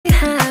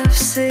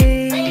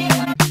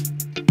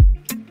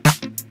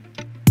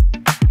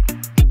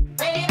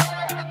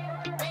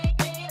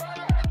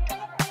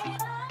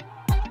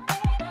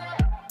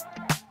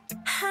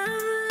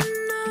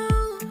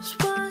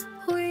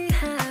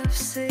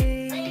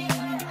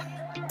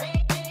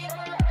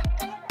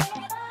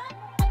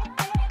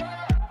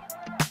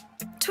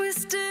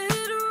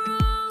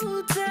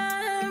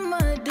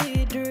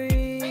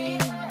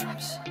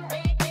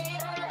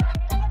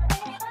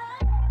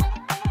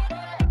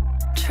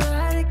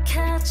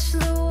catch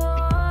the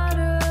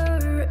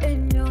water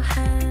in your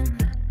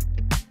hand.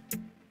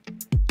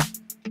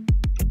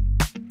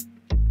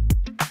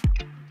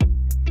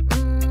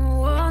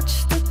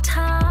 Watch the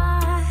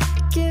tide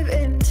give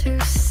into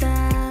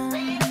sand.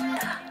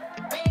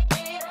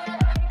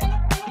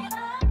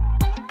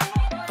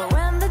 But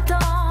when the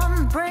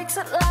dawn breaks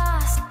at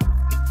last,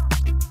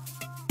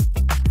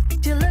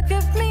 you look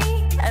at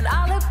me and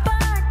I look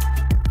back.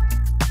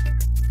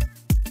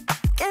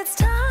 It's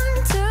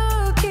time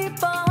to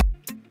keep on.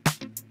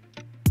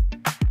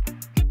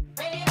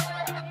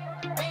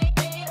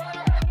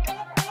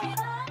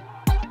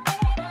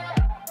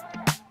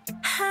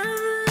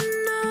 Heaven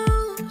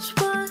knows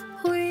what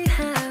we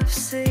have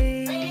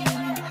seen.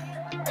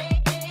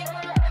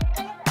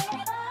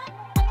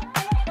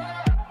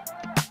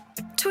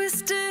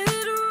 Twisted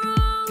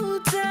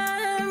roads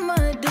and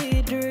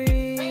muddy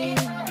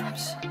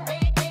dreams.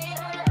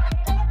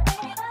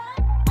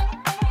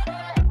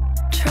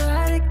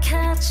 Try to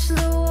catch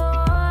the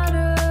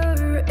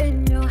water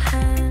in your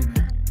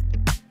hand.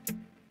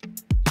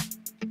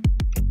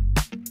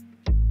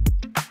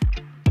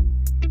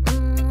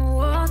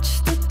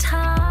 Watch the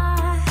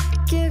tide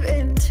give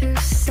into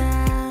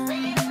sand.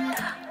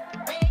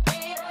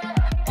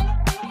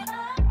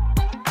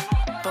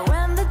 But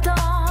when the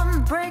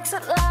dawn breaks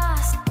at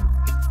last,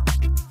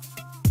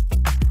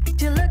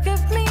 you look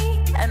at me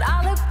and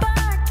I look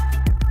back.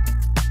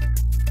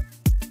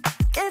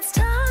 It's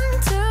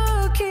time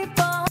to keep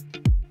on.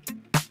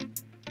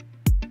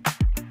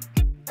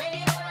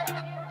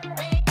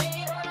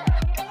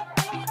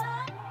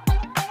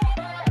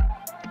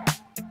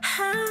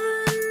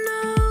 Heaven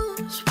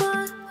knows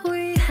what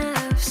we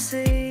have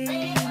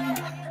seen.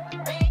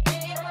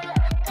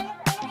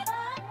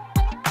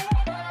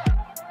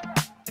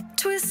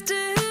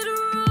 Twisted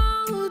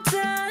roads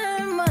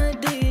and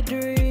muddy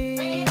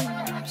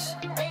dreams.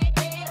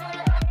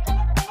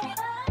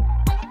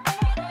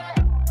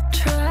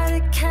 Try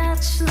to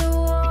catch the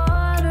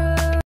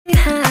water we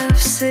have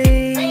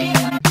seen.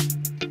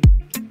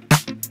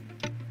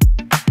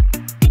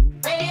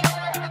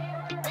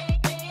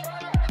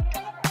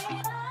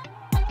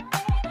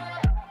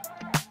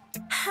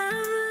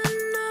 Heaven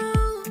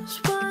knows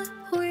what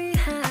we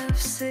have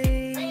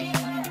seen.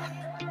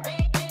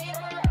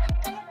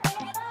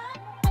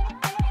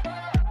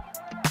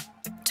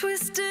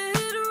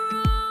 Twisted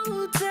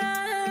roads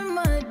and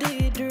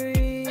muddy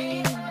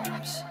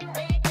dreams.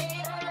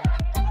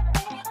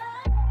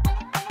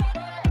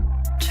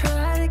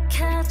 Try to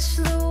catch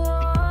the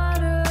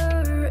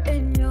water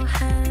in your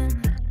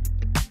hand.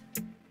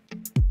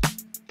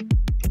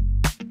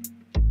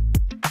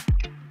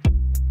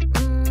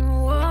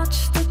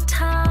 Watch the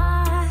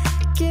tide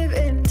give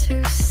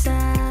into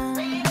sand.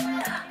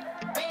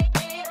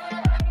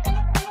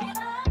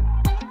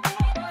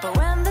 But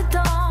when the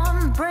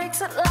dawn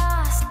breaks at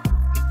last,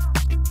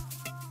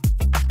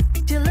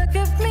 you look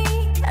at me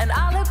and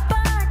I look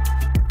back.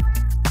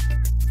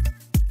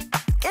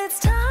 It's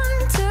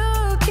time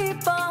to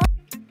keep on.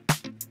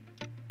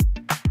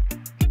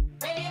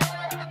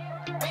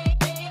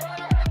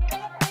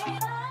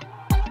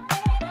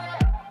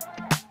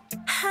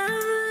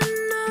 Heaven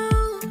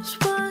knows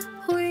what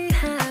we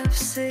have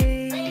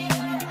seen.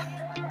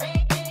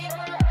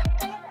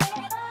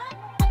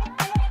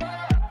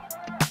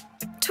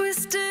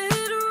 Twisted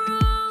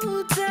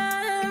roads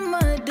and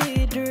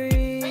muddy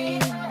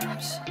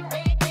dreams.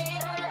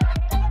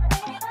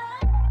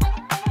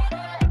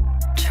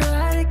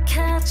 Try to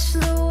catch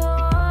the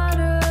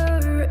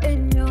water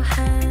in your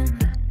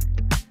hand.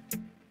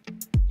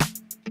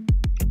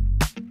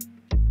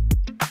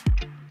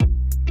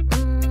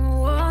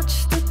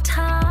 Watch the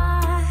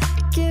tide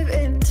give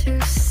into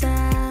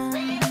sand.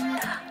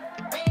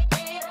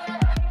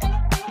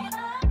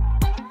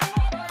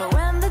 But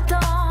when the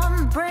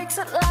dawn breaks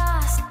at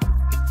last,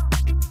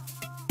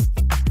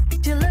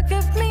 you look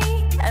at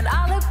me and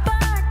I look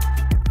back.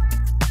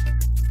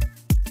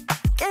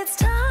 It's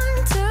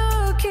time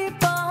to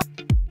keep on.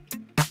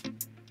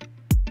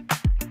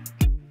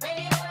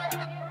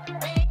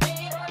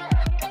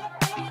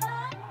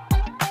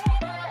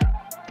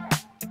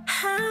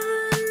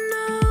 Heaven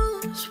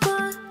knows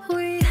what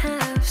we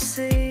have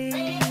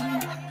seen.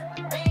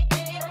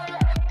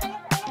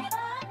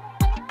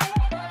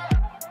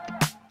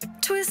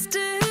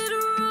 Twisted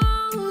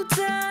roads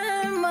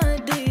and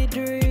muddy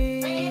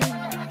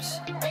dreams.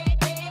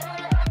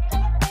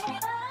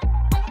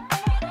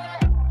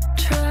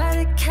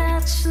 Try to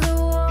catch the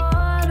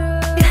water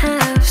we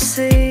have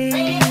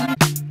seen.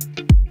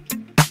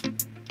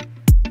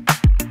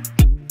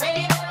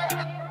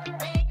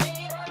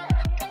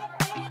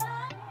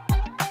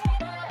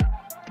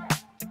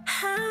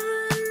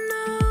 Heaven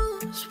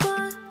knows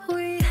what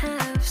we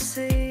have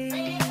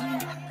seen.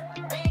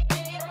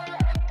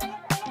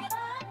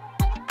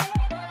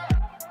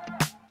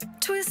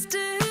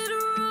 Twisted